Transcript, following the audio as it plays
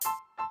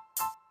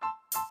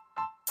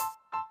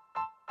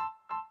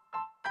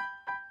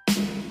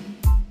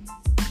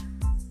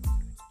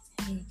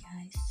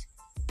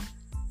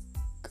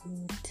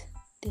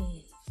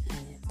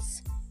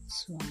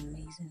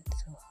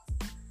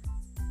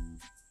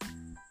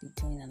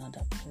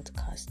another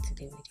podcast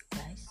today with you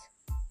guys.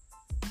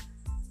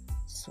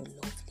 So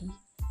lovely,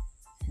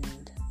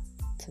 and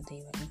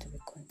today we're going to be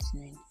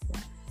continuing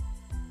from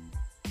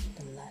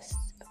the last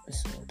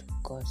episode,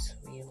 God's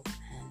Will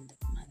and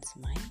Man's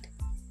Mind.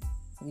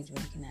 We're going to be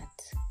looking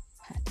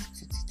at part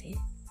 2 today,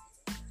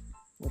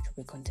 which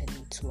will be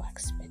containing two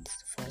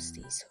aspects. The first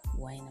is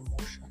when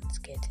emotions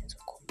get into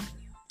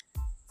communion,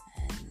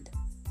 and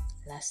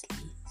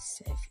lastly,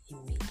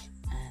 self-image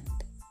and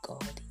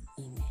God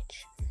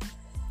image.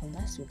 Well,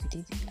 last week we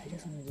did, I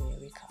just want to do a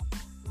recap.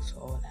 We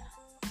saw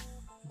that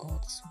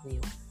God's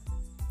will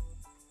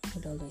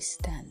would always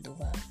stand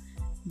over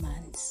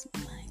man's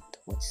mind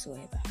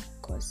whatsoever,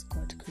 because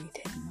God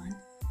created man,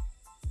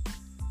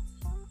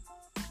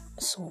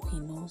 so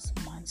he knows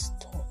man's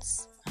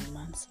thoughts and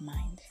man's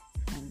mind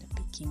from the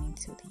beginning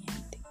to the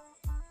end.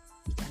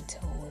 He can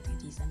tell what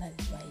it is, and that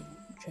is why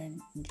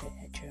in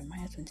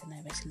Jeremiah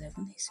 29 verse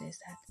 11 he says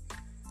that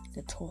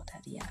the thought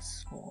that he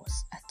has for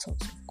us are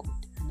thoughts of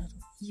good and not of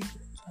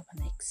evil, to have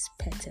an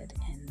expected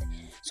end.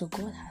 So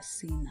God has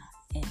seen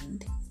our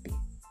end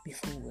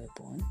before we were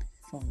born.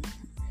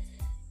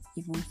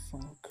 Even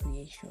from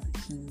creation,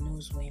 he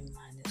knows where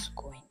man is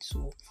going.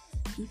 So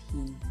if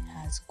he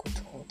has good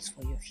thoughts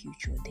for your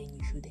future, then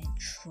you shouldn't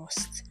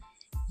trust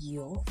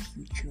your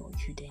future. You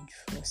shouldn't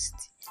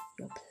trust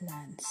your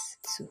plans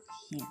to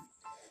him.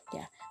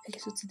 Yeah. Okay,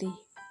 so today,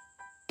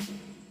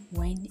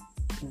 when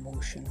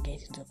emotion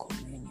gets into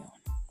communion,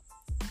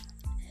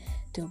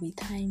 there'll be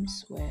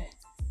times where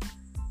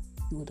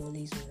you would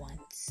always want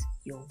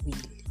your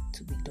will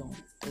to be done.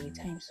 There'll be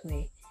times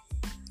where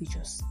you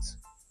just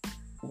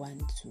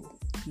want to,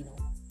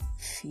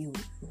 feel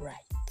right.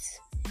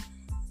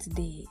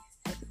 Today,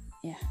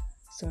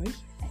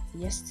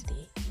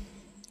 yesterday,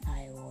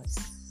 I was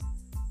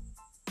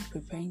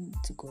preparing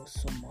to go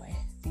somewhere.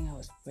 I think I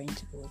was preparing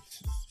to go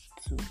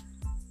to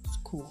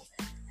school,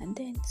 and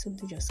then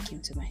something just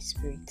came to my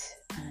spirit.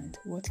 And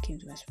what came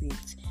to my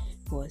spirit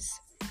was,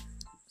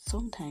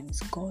 sometimes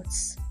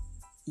God's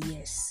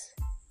yes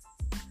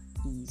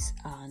is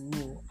our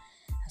no,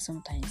 and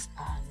sometimes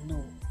our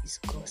no is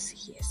God's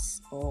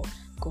yes, or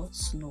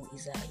God's no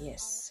is our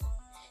yes.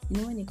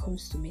 When it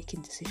comes to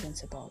making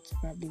decisions about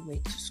probably where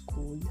to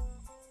school,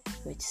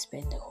 where to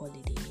spend the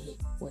holiday,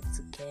 what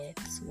to get,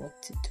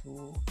 what to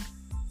do,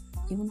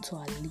 even to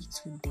our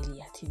little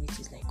daily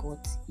activities like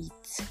what to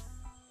eat,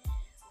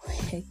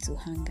 where to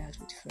hang out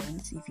with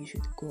friends, if you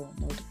should go or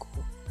not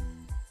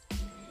go,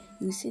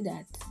 you see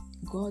that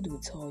God will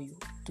tell you,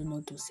 do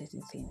not do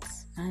certain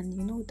things. And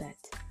you know that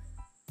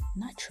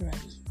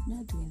naturally,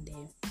 not doing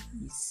them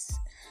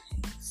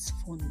it's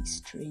funny,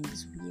 strange,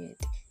 it's weird.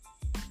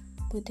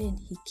 But then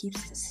he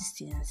keeps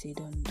insisting and say,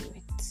 don't do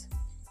it.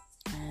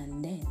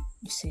 And then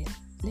you say,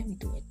 let me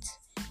do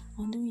it.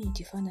 On doing it,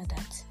 you found out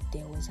that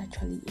there was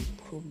actually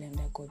a problem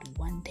that God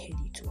wanted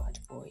you to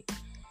avoid.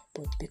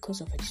 But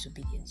because of your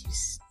disobedience, you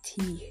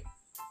still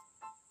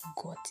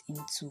got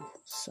into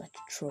such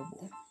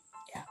trouble.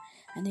 Yeah.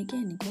 And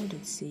again, God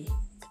would say,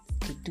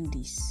 okay, do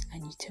this.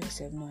 And you tell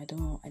yourself, no, I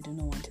don't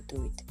want to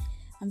do it.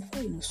 And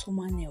before you know,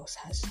 someone else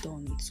has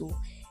done it. So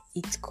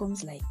it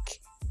comes like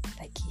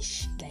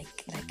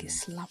a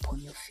slap on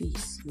your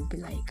face. You'll be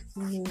like,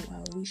 oh,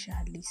 I wish I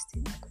had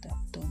listened. I could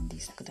have done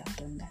this, I could have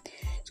done that.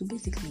 So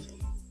basically,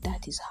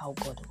 that is how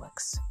God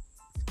works.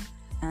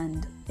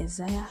 And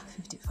Isaiah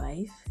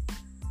 55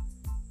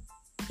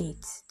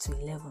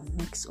 8-11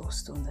 makes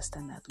us to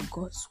understand that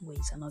God's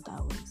ways are not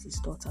our ways, his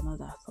thoughts are not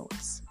our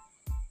thoughts.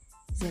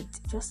 He said,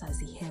 just as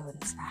the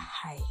heavens are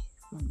high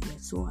from the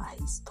earth, so are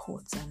his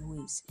thoughts and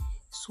ways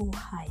so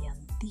high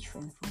and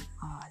different from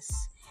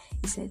ours.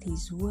 He said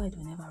his word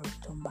will never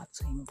return back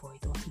to him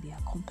void until he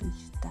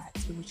accomplished that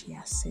which he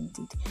has sent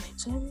it.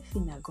 So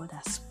everything that God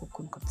has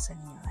spoken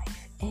concerning your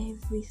life,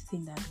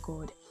 everything that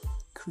God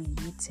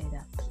created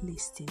and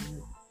placed in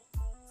you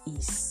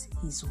is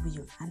his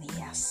will, and he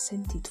has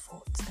sent it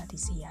forth. That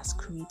is, he has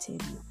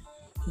created you,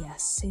 he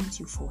has sent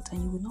you forth,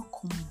 and you will not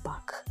come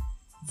back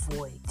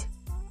void.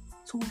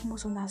 So we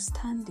must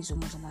understand this. We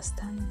must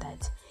understand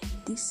that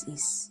this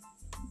is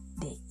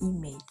the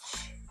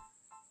image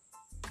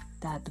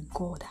that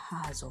God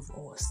has of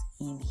us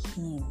in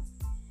him.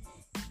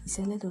 He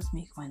said, let us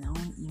make man our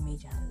own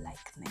image and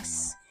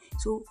likeness.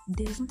 So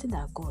there's nothing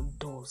that God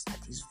does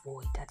that is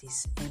void, that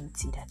is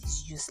empty, that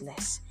is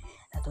useless,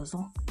 that does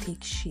not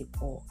take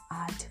shape or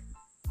add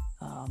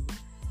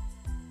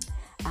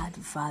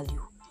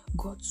value.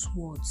 God's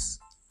words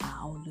are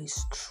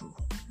always true.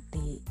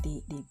 They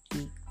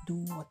do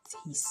what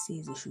he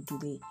says they should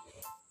do.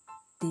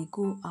 They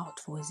go out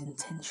for his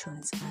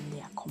intentions and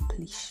they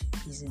accomplish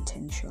his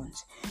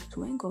intentions.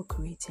 So when God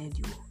created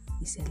you,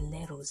 he said,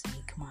 let us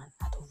make man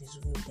out of his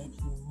will. Then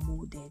he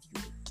molded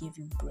you, gave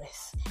you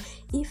breath.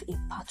 If a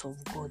part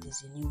of God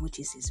is in you, which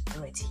is his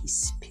breath, his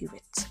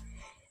spirit,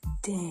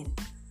 then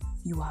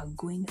you are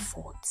going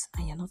forth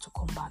and you're not to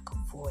come back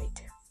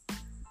void.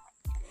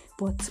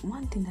 But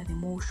one thing that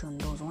emotion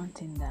does, one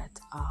thing that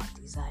our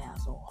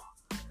desires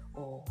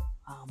or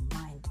our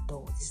mind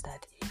does, is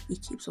that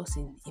it keeps us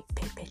in a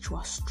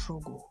perpetual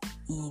struggle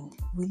in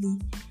really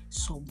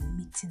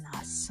submitting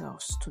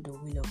ourselves to the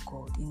will of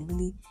God, in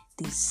really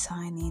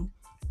designing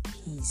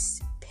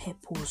His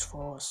purpose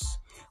for us.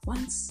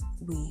 Once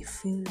we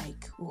feel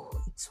like, oh,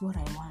 it's what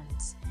I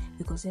want,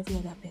 because every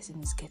other person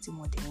is getting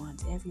what they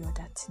want, every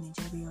other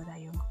teenager, every other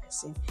young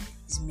person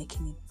is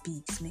making it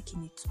big, is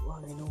making it,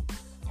 well,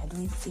 they're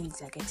doing things,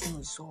 they're getting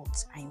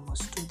results, I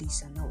must do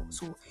this and all.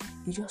 So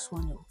you just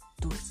want to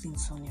do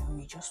things on your own,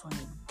 you just want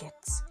to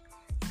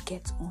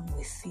get on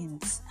with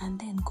things, and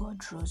then God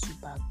draws you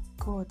back.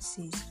 God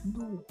says,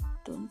 no,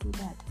 don't do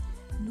that.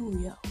 No,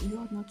 you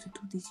ought not to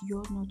do this, you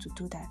ought not to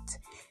do that.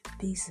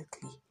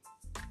 Basically,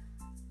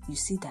 you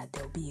see that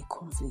there'll be a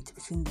conflict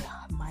between the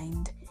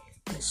mind,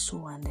 the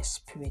soul, and the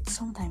spirit.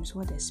 Sometimes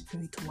what the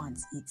spirit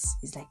wants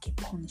is like a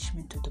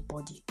punishment to the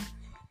body.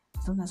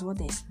 Sometimes what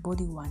the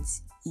body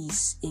wants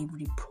is a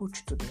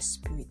reproach to the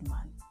spirit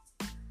man.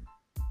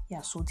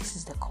 Yeah, so this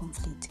is the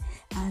conflict.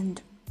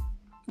 And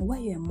where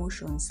your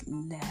emotions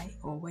lie,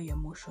 or where your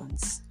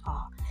emotions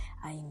are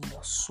in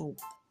your soul,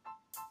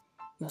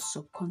 your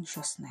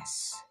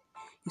subconsciousness.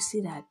 You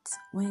see that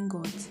when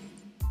God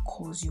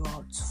calls you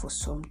out for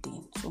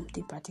something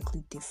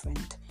particularly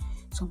different,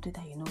 something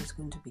that you know is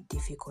going to be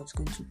difficult, it's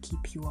going to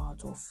keep you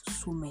out of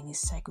so many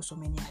cycles, so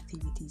many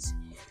activities,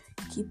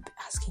 keep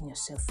asking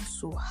yourself,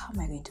 so how am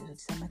I going to do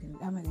this? How am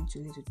I going to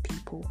relate with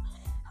people?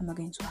 How am I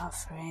going to have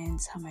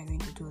friends? How am I going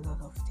to do a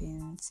lot of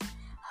things?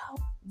 How,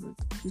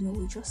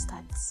 we just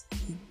start,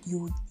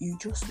 you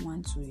just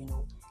want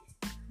to,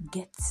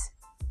 get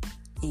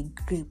a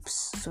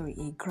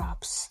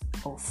grasp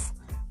of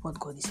what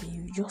God is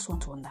saying. You just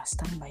want to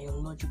understand by your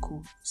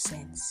logical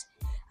sense,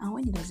 and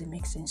when it doesn't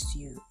make sense to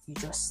you, you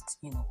just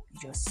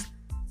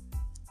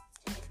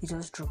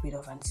drop it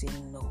off and say,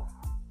 no,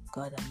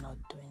 God, I'm not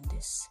doing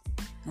this,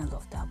 and all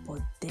of that.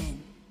 But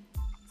then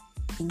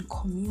in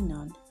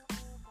communion,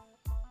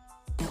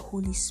 the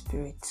Holy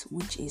Spirit,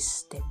 which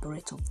is the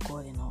breath of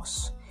God in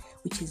us,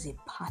 which is a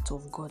part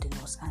of God in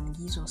us and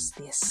gives us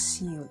the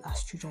seal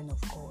as children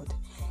of God,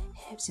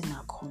 helps in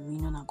our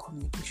communion and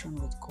communication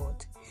with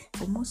God.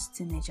 For most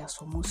teenagers,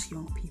 for most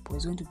young people,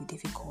 it's going to be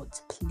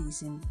difficult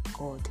pleasing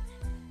God.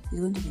 It's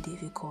going to be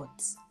difficult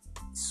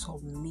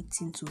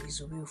submitting to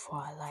His will for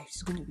our lives.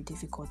 It's going to be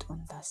difficult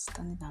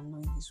understanding and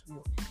knowing His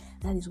will.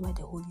 That is why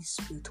the Holy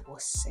Spirit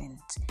was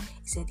sent.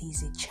 He said He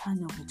is a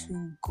channel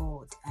between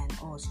God and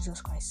us.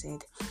 Jesus Christ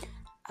said,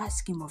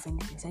 ask Him of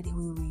anything. He said He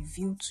will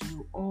reveal to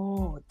you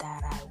all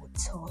that I will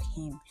tell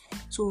Him.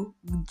 So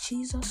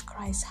Jesus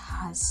Christ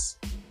has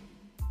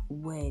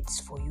words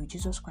for you.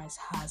 Jesus Christ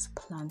has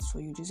plans for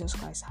you. Jesus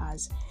Christ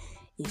has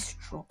a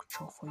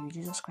structure for you.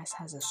 Jesus Christ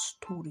has a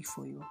story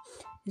for you.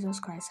 Jesus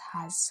Christ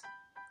has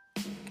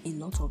a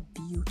lot of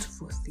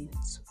beautiful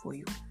things for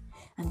you,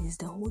 and it's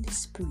the Holy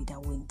Spirit that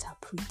will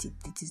interpret it.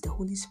 It is the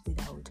Holy Spirit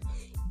that would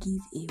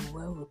give a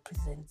well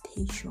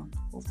representation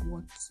of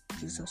what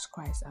Jesus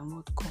Christ and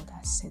what God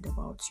has said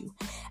about you.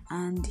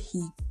 And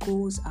He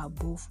goes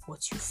above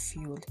what you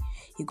feel.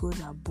 He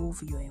goes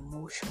above your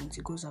emotions.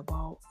 He goes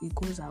above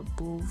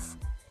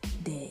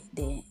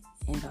the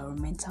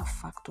environmental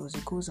factors.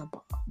 It goes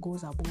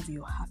above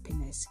your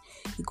happiness.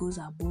 It goes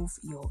above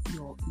your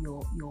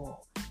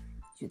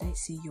should I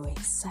say your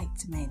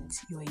excitement,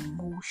 your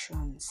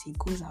emotions. It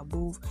goes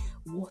above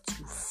what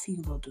you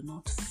feel or do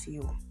not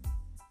feel.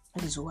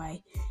 That is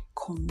why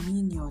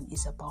communion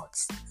is about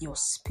your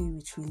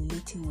spirit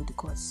relating with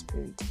God's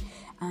Spirit.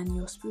 And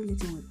your spirit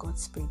relating with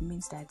God's Spirit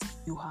means that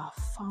you have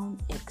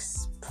found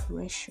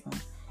expression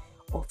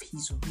of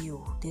His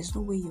will. There's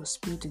no way your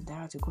spirit will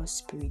interact with God's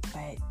Spirit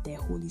by the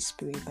Holy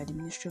Spirit, by the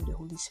ministry of the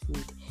Holy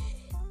Spirit,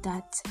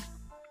 that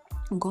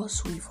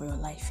God's will for your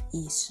life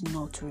is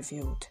not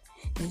revealed.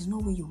 There's no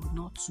way you will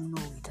not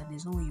know it, and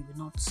there's no way you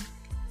will not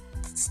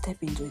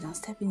step into it. And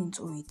stepping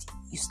into it,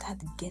 you start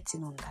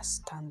getting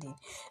understanding.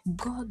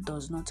 God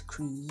does not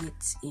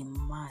create a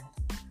man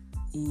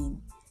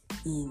in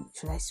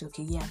should I say,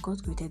 okay, yeah,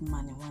 God created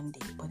man in one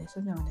day, but there's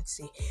something I wanted to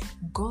say.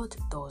 God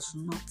does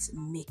not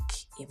make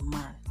a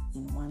man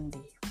in one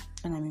day.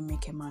 And I mean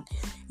make a man,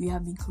 you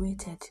have been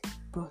created,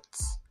 brought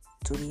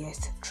to the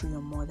earth through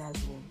your mother's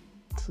womb,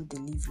 through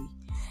delivery,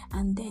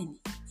 and then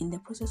in the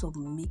process of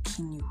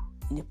making you,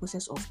 in the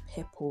process of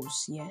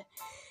purpose,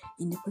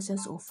 in the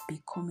process of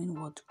becoming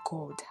what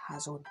God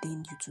has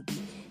ordained you to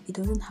be. It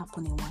doesn't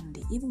happen in one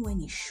day. Even when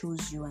He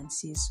shows you and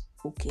says,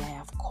 okay, I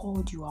have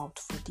called you out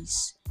for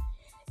this,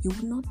 you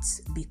will not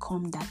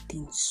become that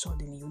thing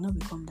suddenly. You will not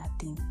become that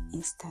thing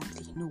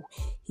instantly. No,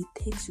 He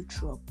takes you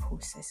through a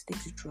process,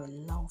 takes you through a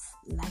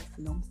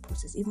lifelong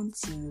process. Even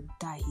till you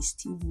die, He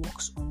still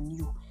works on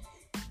you.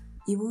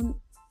 Even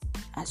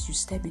as you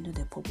step into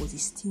the purpose, He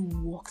still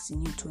works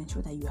in you to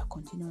ensure that you are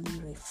continually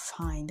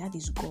refined. That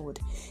is God.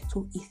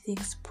 So it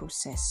takes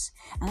process,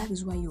 and that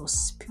is why your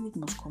spirit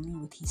must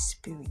commune with His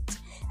Spirit.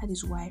 That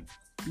is why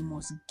you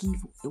must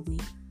give away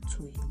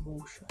to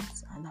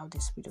emotions and allow the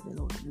Spirit of the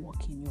Lord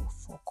work in you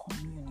for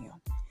communion.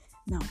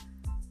 Now,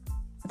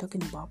 we're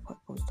talking about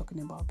purpose,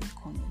 talking about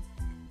becoming.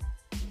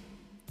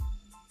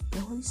 The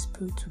Holy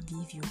Spirit will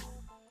give you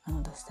an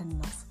understanding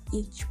of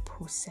each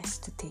process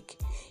to take.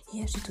 He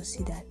helps you to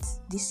see that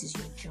this is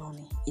your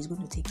journey. It's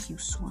going to take you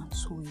so and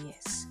so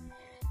years.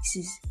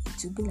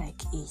 It will be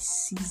like a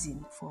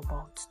season for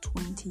about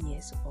 20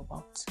 years or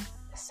about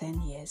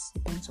 10 years.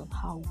 Depends on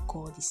how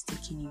God is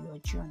taking you your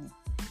journey.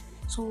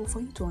 So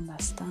for you to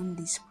understand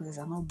these prayers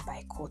are not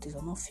boycotted,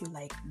 or not feel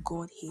like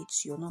God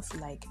hates you, or not feel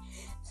like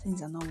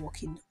things are not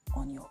working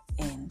on your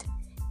end,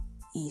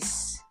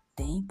 is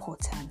the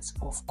importance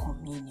of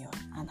communion.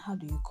 And how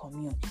do you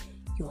commune?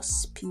 Your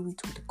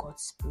spirit with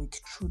God's Spirit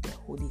through the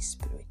Holy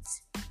Spirit.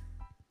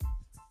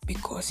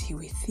 Because He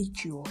will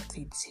teach you all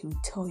things. He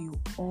will tell you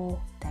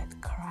all that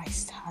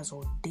Christ has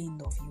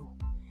ordained of you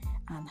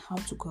and how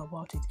to go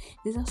about it.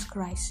 Jesus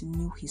Christ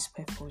knew His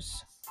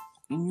purpose.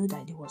 He knew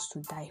that He was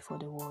to die for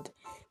the world,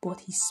 but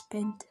He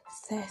spent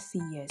 30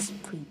 years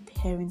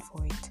preparing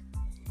for it.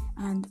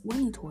 And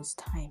when it was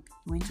time,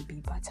 He went to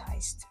be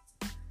baptized.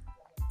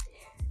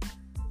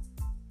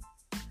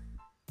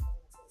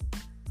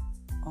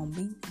 On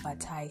being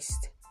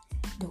baptized,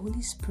 the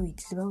Holy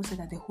Spirit, the Bible said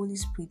that the Holy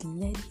Spirit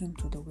led Him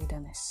to the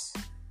wilderness.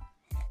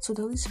 So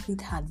the Holy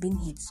Spirit had been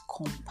His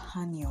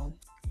companion.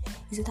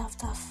 He said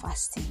after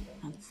fasting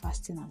and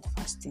fasting and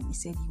fasting, He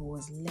said He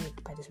was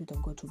led by the Spirit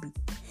of God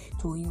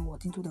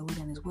into the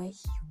wilderness where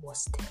He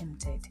was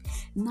tempted.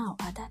 Now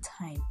at that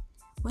time,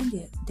 when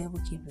the devil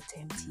came to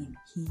tempt Him,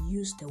 he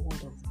used the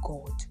word of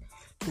God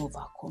to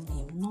overcome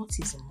him, not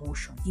his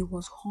emotion. He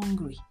was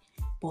hungry,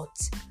 but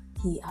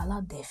he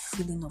allowed the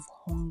feeling of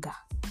hunger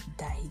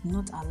that he did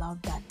not allow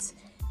that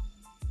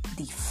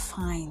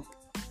define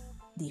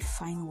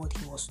what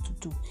he was to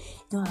do.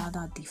 He did not allow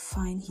that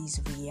define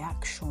his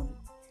reaction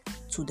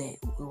to the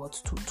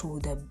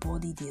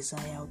body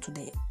desire, to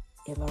the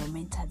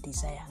environmental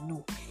desire.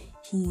 No,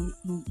 he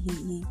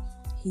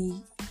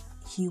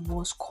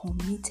was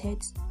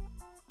committed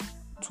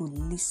to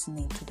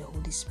listening to the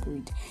Holy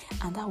Spirit,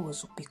 and that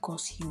was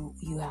because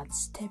he had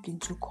stepped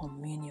into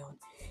communion.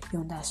 He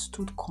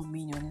understood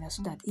communion. He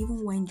understood that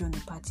even when John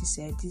the Baptist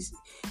said this,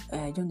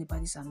 John the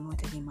Baptist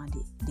anointed him, and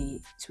the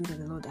Spirit of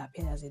the Lord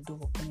appeared as a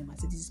dove upon him and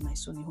said, "This is my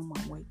son in whom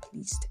I am well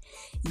pleased.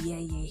 Hear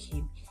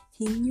him."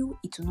 He knew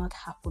it would not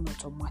happen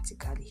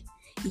automatically.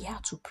 He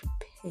had to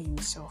prepare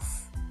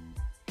himself.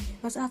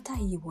 But after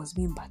he was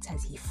being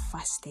baptized, he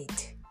fasted.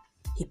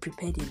 He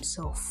prepared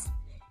himself.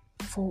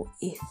 For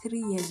a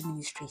 3 years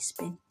ministry, he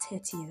spent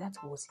 30 years. That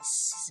was his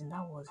season.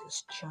 That was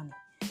his journey.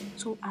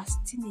 So as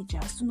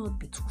teenagers, do not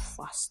be too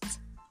fast.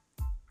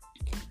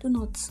 Do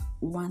not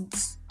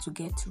want to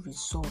get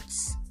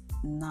results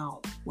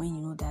now when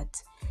you know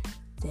that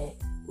the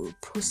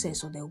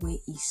process or the way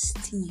is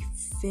still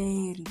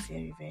very,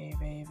 very, very,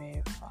 very,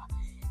 very far.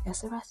 There are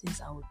several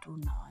things I will do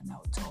now, and I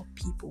will tell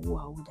people who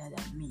are older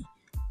than me,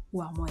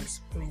 who are more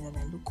experienced, and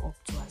I look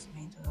up to as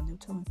mentors, and they'll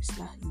tell me,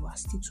 "Priscilla, you are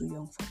still too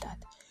young for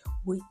that.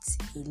 Wait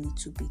a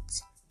little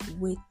bit,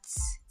 wait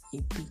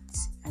a bit,"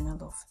 and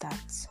all of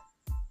that.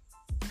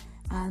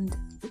 And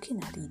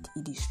looking at it,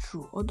 it is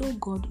true. Although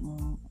God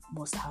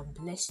must have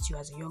blessed you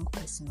as a young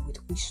person with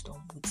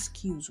wisdom, with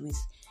skills, with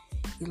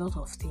a lot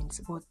of things,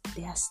 but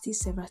there are still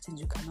several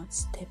things you cannot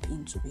step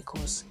into,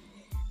 because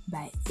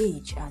by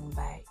age and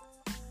by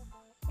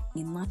a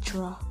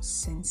natural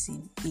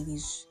sensing,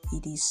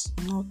 it is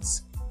not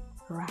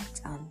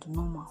right and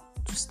normal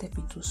to step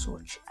into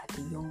such at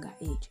a younger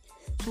age.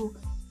 So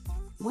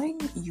when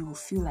you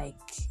feel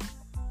like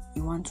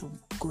you want to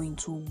go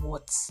into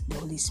what the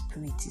Holy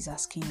Spirit is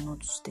asking you not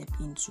to step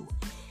into,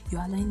 you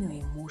are allowing your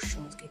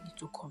emotions get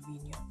into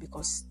communion,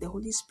 because the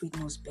Holy Spirit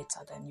knows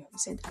better than you. He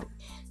said,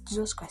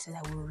 Jesus Christ said,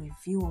 "I will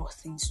reveal all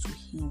things to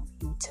Him.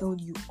 He will tell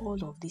you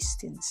all of these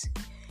things."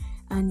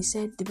 And He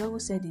said, the Bible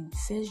said in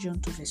 1 John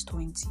 2 verse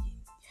 20,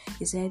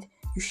 He said,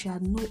 "You shall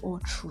know all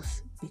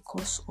truth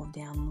because of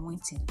the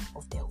anointing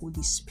of the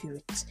Holy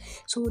Spirit."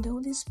 So the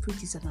Holy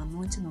Spirit is an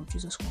anointing of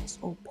Jesus Christ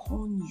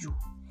upon you.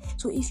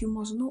 So if you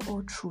must know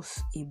all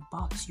truth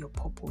about your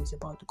purpose,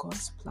 about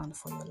God's plan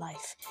for your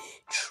life,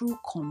 through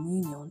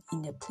communion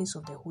in the place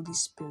of the Holy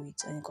Spirit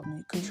and in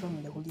communication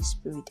with the Holy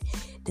Spirit,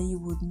 then you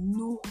would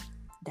know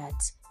that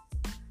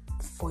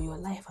for your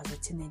life as a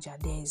teenager,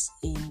 there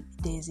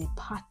is a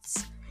part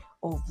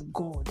of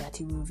God that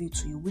He will reveal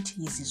to you, which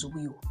is His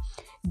will.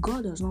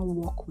 God does not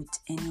walk with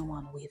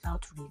anyone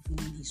without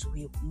revealing His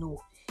will.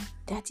 No,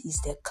 that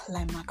is the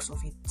climax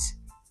of it,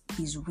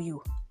 His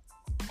will.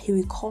 He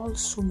will call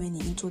so many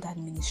into that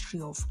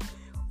ministry of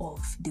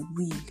the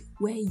will,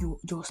 where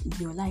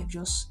your life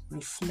just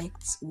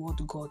reflects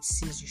what God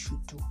says you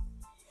should do.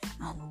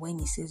 And when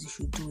He says you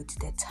should do it,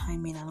 the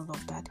timing and all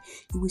of that,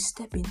 you will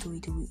step into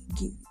it. He will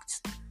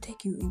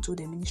take you into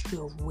the ministry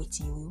of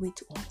waiting. You will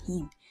wait on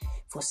Him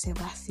for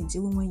several things.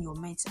 Even when your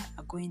mates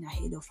are going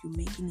ahead of you,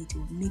 making it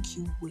will make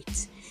you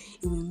wait.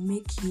 It will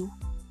make you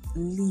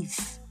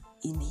live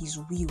in His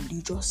will.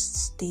 You just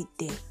stay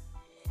there.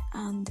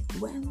 And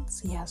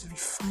once He has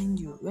refined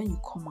you, when you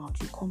come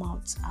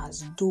out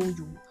as though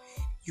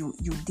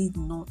you did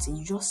nothing.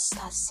 You just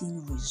start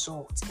seeing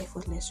results,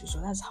 effortless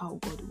results. That's how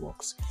God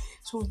works.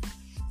 So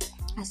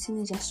as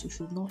teenagers, you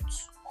should not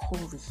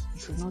hurry. You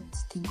should not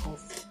think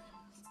of,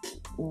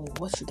 oh,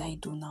 what should I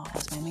do now?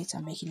 As my mates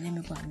are making, let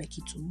me go and make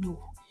it too.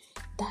 No.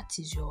 That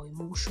is your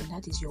emotion.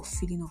 That is your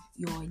feeling of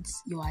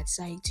your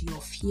anxiety,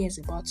 your fears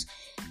about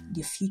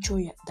the future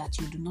that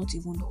you do not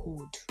even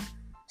hold.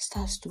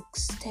 Starts to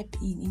step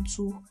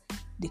into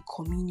the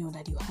communion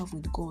that you have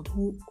with God,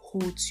 who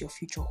holds your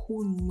future,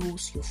 who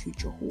knows your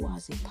future, who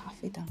has a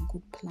perfect and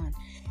good plan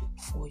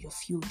for your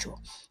future.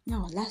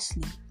 Now,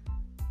 lastly,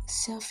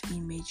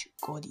 self-image,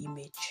 God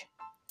image.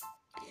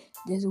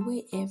 There's a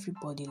way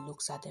everybody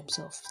looks at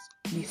themselves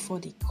before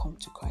they come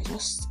to Christ.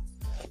 Just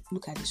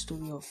look at the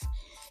story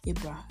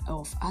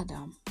of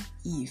Adam,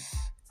 Eve,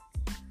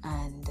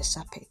 and the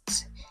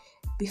serpent.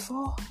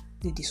 Before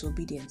the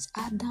disobedience,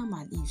 Adam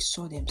and Eve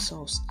saw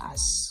themselves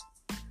as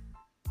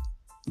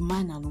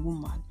man and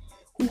woman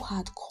who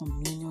had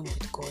communion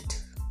with God.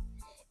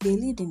 They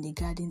lived in the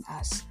garden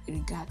as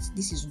regards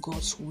this is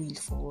God's will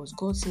for us.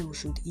 God said we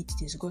should eat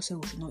this. God said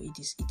we should not eat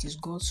this. It is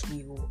God's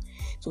will.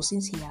 So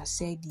since He has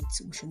said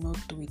it, we should not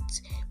do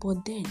it.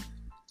 But then,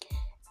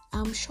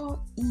 I'm sure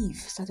Eve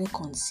started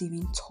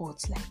conceiving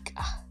thoughts like,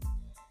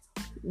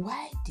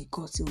 why did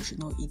God say we should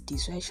not eat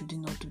this? Why should we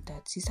not do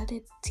that? She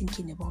started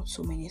thinking about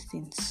so many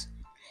things.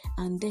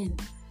 And then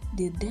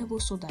the devil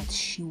saw that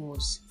she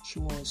was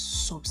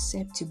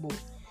susceptible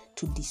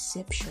to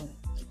deception.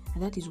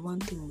 And that is one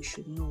thing we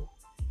should know,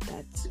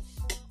 that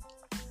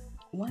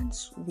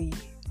once we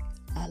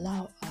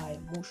allow our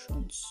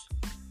emotions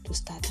to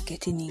start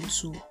getting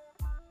into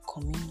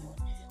communion,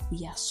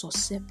 we are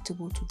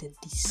susceptible to the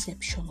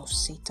deception of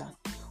Satan.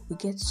 We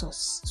get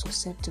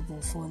susceptible,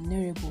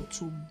 vulnerable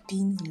to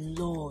being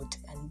lured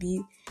and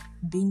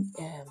being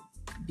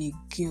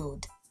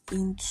beguiled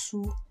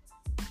into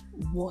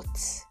what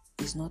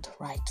is not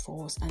right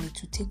for us, and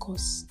it will take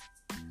us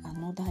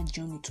another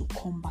journey to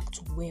come back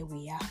to where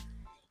we are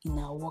in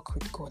our walk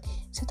with God.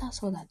 Satan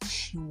saw that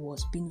she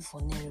was being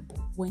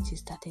vulnerable when she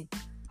started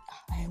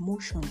her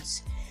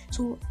emotions.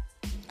 So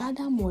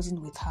Adam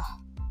wasn't with her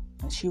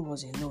and she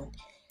was alone.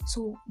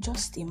 So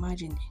just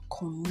imagine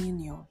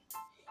communion.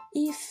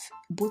 If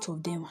both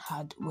of them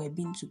were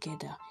being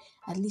together,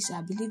 at least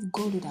I believe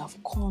God would have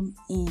come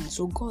in.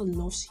 So God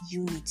loves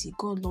unity.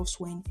 God loves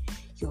when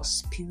your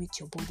spirit,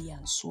 your body,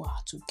 and soul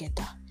are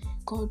together.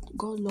 God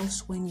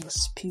loves when your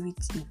spirit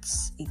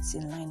it's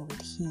in line with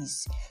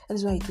His.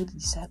 That's why He told the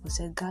disciples,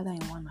 said, gather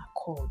in one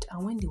accord.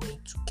 And when they were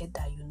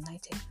together,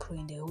 united,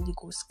 praying, the Holy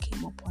Ghost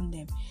came upon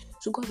them.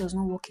 So God does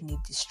not work in a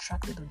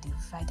distracted or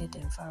divided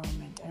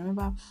environment. I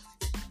remember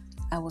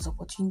I was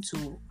opportune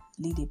to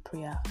lead a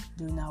prayer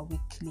during our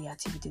weekly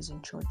activities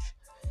in church,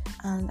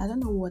 and I don't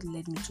know what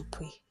led me to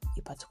pray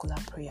a particular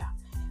prayer,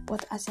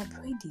 but as I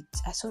prayed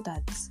it, I saw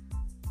that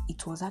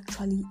it was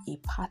actually a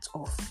part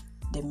of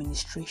the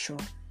ministration,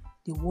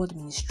 the word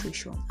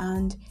ministration,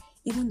 and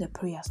even the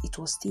prayers, it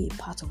was still a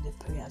part of the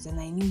prayers. And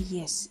I knew,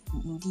 yes,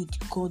 indeed,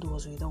 God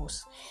was with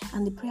us.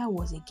 And the prayer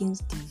was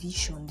against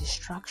division,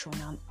 distraction,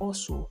 and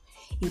also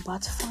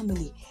about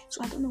family.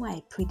 So I don't know why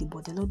I prayed it,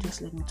 but the Lord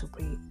just led me to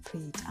pray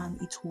it,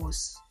 and it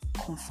was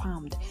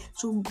confirmed.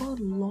 So God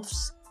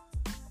loves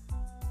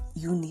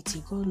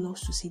unity. God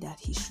loves to see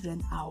that His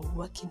children are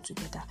working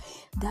together.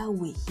 That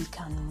way He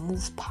can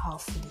move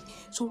powerfully.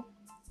 So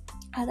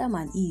Adam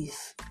and Eve,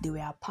 they were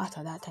apart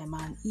at that time,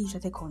 and Eve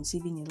started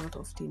conceiving a lot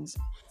of things.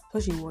 So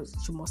she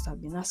must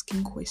have been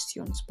asking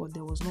questions, but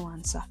there was no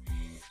answer.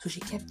 So she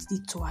kept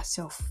it to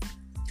herself.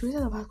 She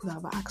could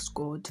have asked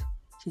God.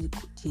 She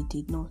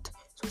did not.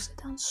 So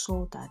Satan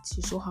saw that.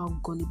 She saw how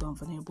gullible and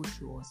vulnerable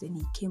she was. Then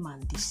he came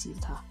and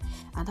deceived her.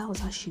 And that was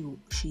how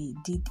she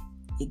did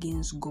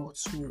against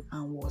God's will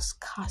and was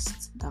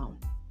cast down.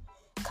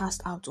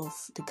 Cast out of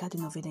the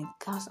Garden of Eden.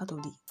 Cast out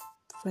of the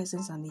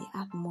presence and the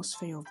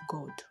atmosphere of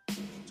God.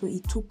 So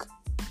it took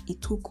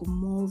a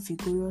more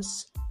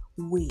vigorous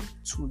way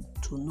to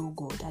know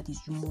God. That is,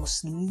 you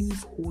must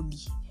live holy.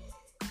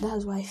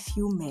 That's why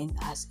few men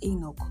as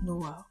Enoch,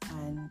 Noah,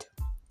 and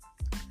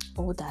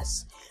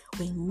others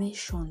were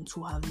mentioned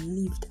to have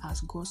lived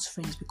as God's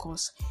friends,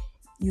 because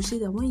you see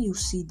that when you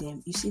see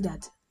them, you see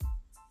that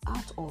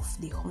out of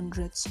the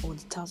hundreds or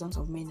the thousands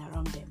of men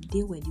around them,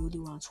 they were the only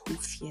ones who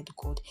feared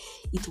God.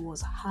 It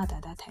was hard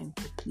at that time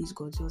to please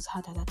God. It was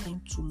hard at that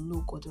time to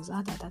know God. It was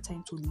hard at that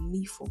time to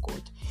live for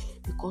God,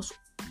 because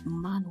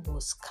man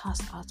was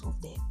cast out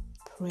of the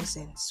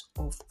presence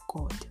of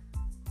God.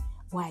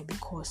 Why?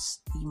 Because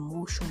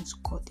emotions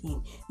got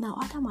in. Now,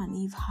 Adam and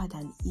Eve had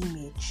an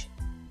image.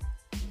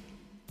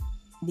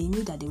 They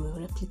knew that they were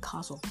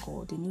replicas of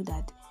God. They knew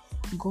that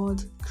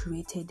God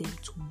created them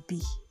to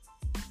be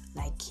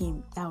like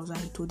Him. That was why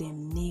He told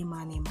them, name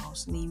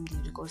animals, name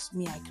them, because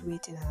me I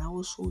created and I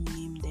also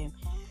named them.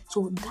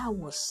 So that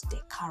was the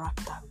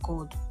character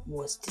God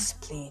was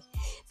displaying.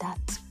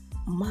 That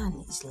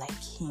man is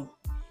like Him.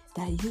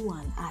 That you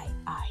and I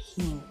are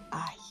Him,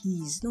 are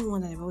His. No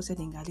wonder the Bible said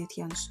in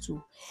Galatians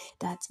 2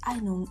 that I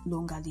no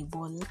longer live,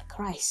 but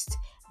Christ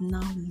now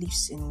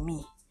lives in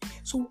me.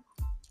 So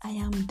I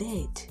am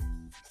dead.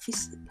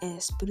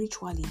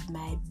 Spiritually,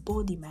 my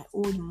body, my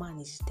old man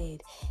is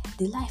dead.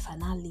 The life I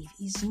now live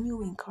is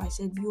new in Christ.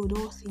 Said, behold,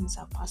 all things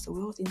are passed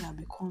away, all things have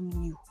become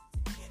new.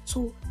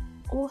 So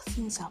all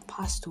things are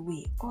passed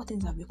away, all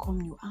things have become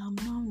new. I am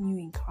now new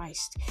in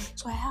Christ.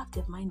 So I have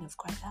the mind of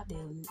Christ, I have the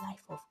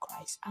life of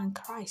Christ, and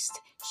Christ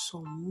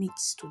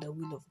submits to the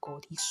will of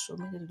God. He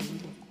submitted to the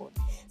will of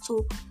God.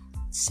 So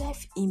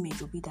self-image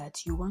will be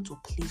that you want to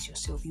please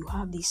yourself. You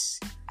have this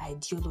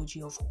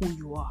ideology of who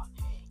you are.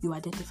 You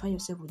identify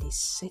yourself with a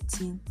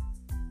certain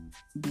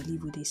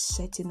belief, with a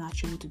certain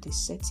attribute, with a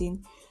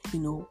certain,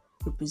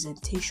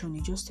 representation.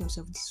 You just tell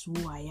yourself, this is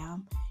who I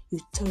am. You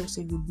tell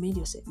yourself, you make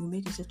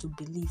yourself to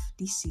believe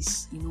this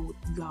is, you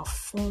have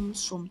formed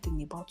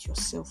something about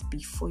yourself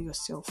before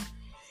yourself.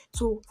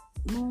 So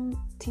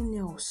nothing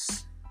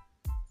else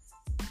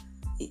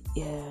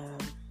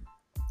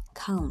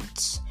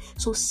counts.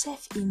 So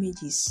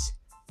self-image is,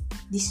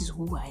 this is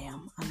who I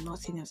am and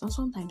nothing else. And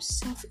sometimes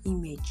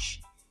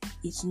self-image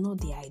is not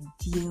the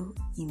ideal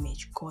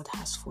image God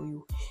has for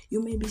you.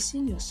 You may be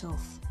seeing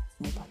yourself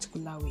in a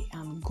particular way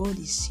and God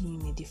is seeing you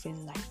in a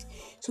different light.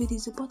 So it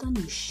is important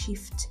you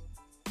shift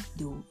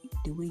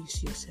the way you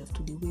see yourself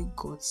to the way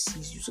God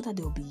sees you, so that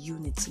there will be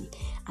unity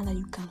and that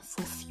you can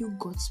fulfill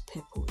God's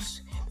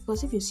purpose.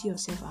 Because if you see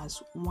yourself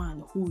as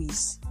one who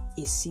is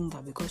a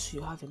singer because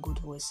you have a good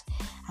voice,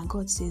 and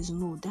God says,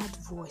 no, that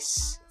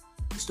voice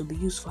is to be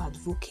used for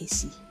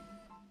advocacy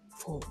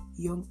for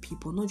young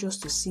people, not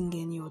just to sing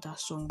any other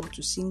song, but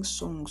to sing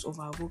songs of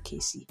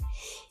advocacy.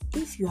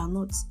 If you are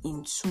not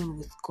in tune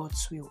with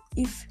God's will,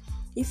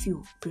 if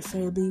you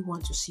preferably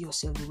want to see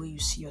yourself the way you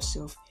see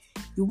yourself,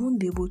 you won't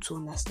be able to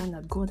understand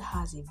that God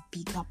has a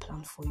bigger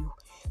plan for you.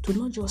 To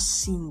not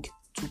just sing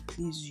to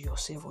please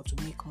yourself or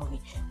to make money,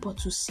 but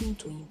to sing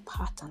to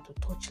impact and to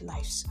touch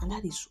lives. And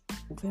that is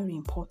very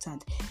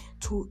important.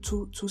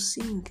 To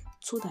sing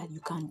so that you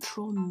can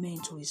draw men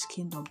to His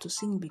kingdom. To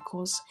sing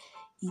because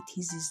it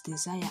is His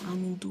desire,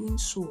 and in doing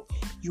so,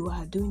 you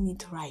are doing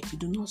it right. You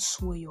do not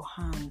sway your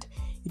hand.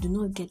 You do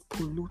not get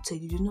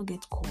polluted. You do not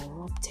get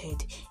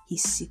corrupted. He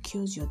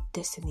secures your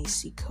destiny. He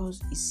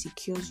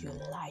secures your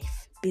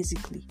life,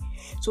 basically.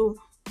 So,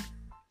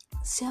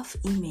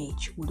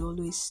 self-image would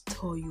always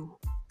tell you,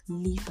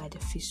 live by the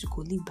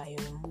physical, live by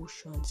your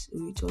emotions.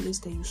 It will always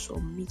tell you,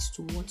 submit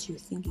to what you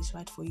think is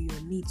right for you,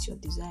 your needs, your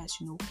desires.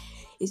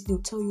 They'll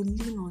tell you,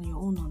 lean on your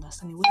own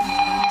understanding.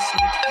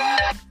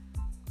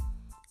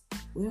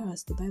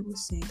 Whereas the Bible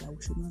said that we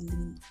should not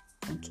lean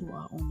onto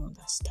our own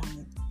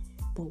understanding,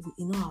 but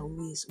in our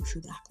ways we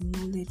should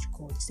acknowledge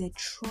God. He said,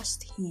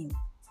 trust Him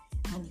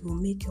and He will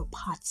make your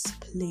paths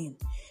plain.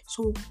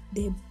 So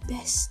the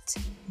best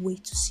way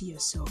to see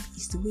yourself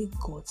is the way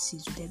God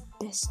sees you.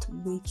 The best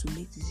way to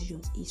make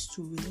decisions is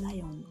to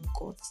rely on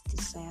God's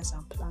desires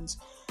and plans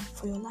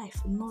for your life.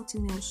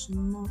 Nothing else,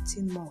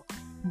 nothing more.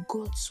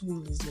 God's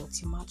will is the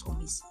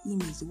ultimatum. His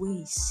image, the way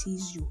He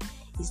sees you,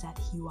 is that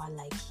you are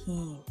like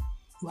Him.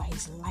 You are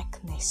His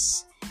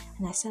likeness.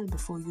 And I said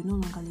before, you no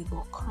longer live,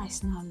 but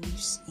Christ now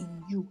lives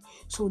in you.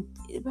 So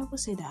the Bible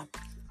said that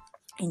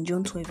in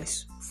John 12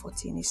 verse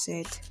 14, He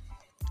said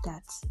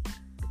that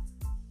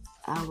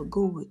I will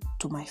go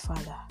to my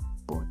Father,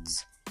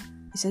 but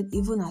He said,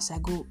 even as I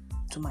go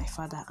to my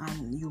Father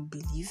and you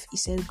believe, He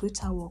said,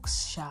 greater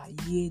works shall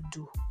ye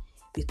do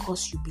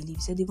because you believe.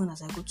 He said, even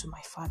as I go to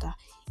my Father,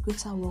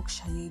 greater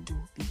works shall ye do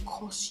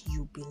because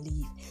you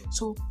believe.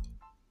 So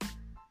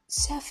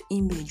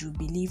self-image will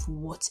believe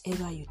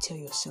whatever you tell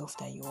yourself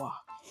that you are.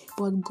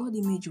 But God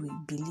image will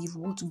believe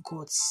what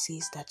God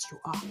says that you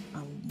are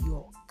and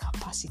your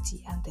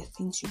capacity and the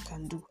things you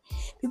can do.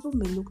 People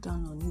may look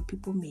down on you.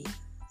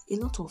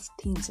 A lot of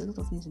things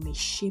may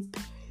shape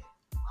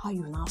how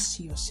you now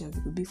see yourself.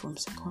 It could be from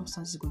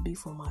circumstances, it could be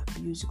from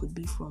abuse, it could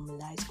be from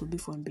lies, it could be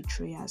from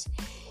betrayals,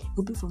 it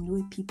could be from the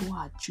way people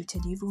are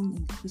treated. Even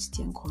in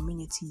Christian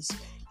communities,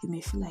 you may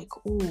feel like,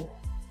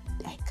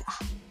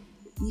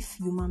 if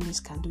human beings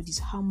can do this,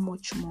 how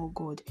much more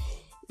God?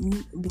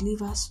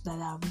 Believers that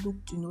have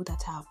looked,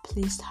 that are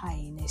placed high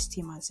in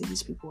esteem and say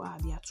these people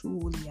they are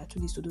too holy, they are too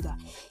this to do that.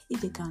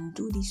 If they can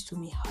do this to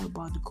me, how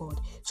about God?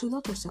 So a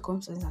lot of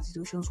circumstances and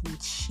situations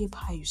would shape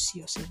how you see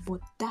yourself, but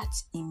that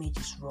image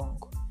is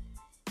wrong.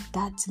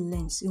 That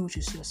lens in which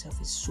you see yourself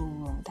is so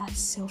wrong. That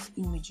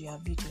self-image you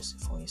have built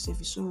for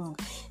yourself is so wrong.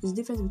 There's a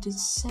difference between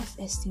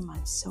self-esteem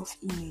and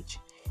self-image.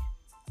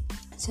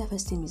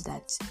 Self-esteem is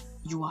that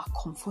you are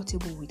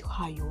comfortable with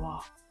how you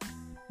are.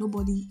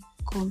 Nobody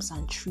comes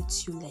and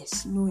treats you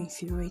less. No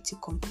inferiority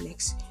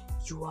complex.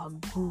 You are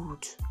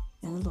good.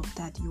 And all of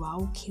that. You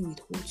are okay with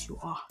what you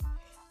are.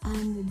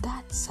 And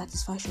that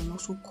satisfaction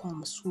also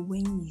comes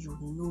when you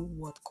know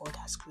what God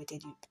has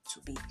created you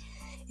to be.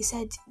 He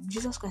said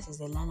Jesus Christ is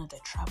the Lion of the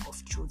tribe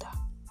of Judah.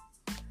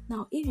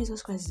 Now, if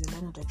Jesus Christ is the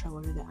Lion of the tribe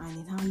of Judah and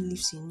He now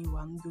lives in you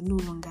and you no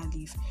longer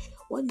live,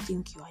 what do you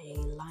think you are? You're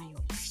a lion,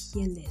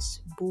 fearless,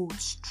 bold,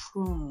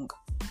 strong.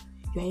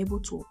 You are able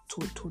to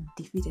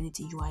defeat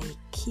anything. You are a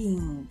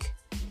king.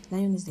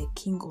 Lion is the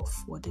king of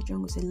what? The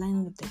jungle is the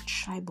Lion of the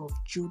tribe of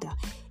Judah.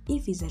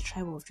 if he's a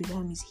tribe of Judah,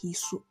 that means he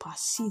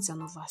supersedes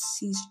and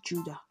oversees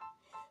Judah.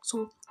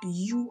 So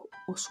you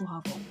also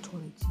have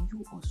authority.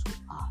 You also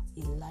are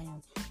a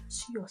lion.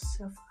 See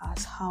yourself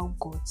as how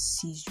God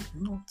sees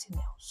you, nothing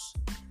else.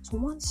 So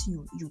once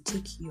you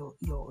take your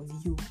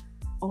view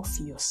off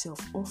yourself,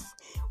 off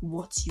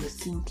what you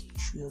think it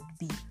should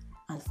be,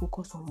 and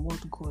focus on what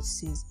God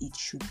says it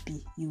should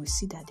be, you will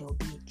see that there will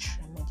be a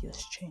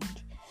tremendous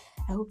change.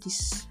 I hope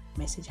this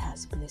message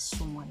has blessed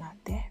someone out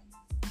there.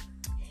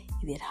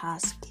 If it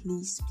has,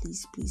 please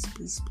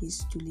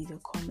do leave a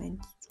comment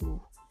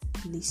to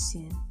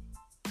listen.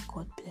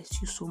 God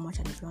bless you so much.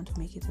 And if you want to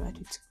make it right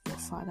with your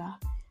Father,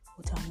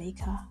 with our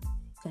Maker,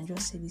 you can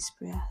just say this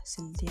prayer.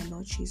 Say, dear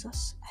Lord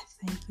Jesus,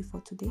 I thank you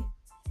for today.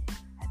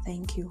 I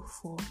thank you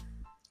for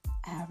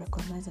I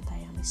recognize that I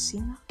am a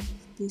sinner.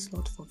 Please,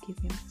 Lord,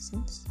 forgive me my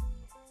sins.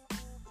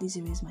 Please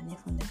erase my name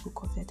from the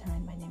book of death and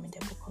write my name in the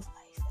book of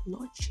life.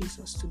 Lord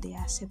Jesus, today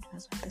I accept you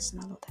as my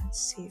personal Lord and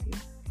Savior.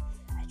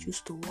 I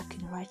choose to walk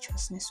in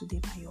righteousness today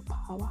by your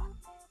power.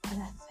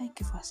 And I thank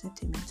you for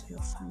accepting me into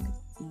your family.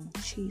 In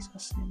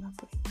Jesus' name I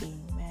pray.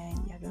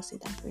 Amen. You have just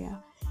said that prayer.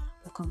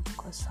 Welcome to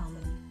God's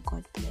family.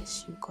 God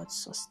bless you. God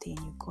sustain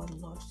you. God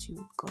loves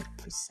you. God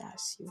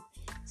preserves you.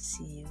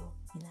 See you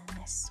in our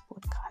next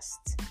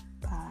podcast.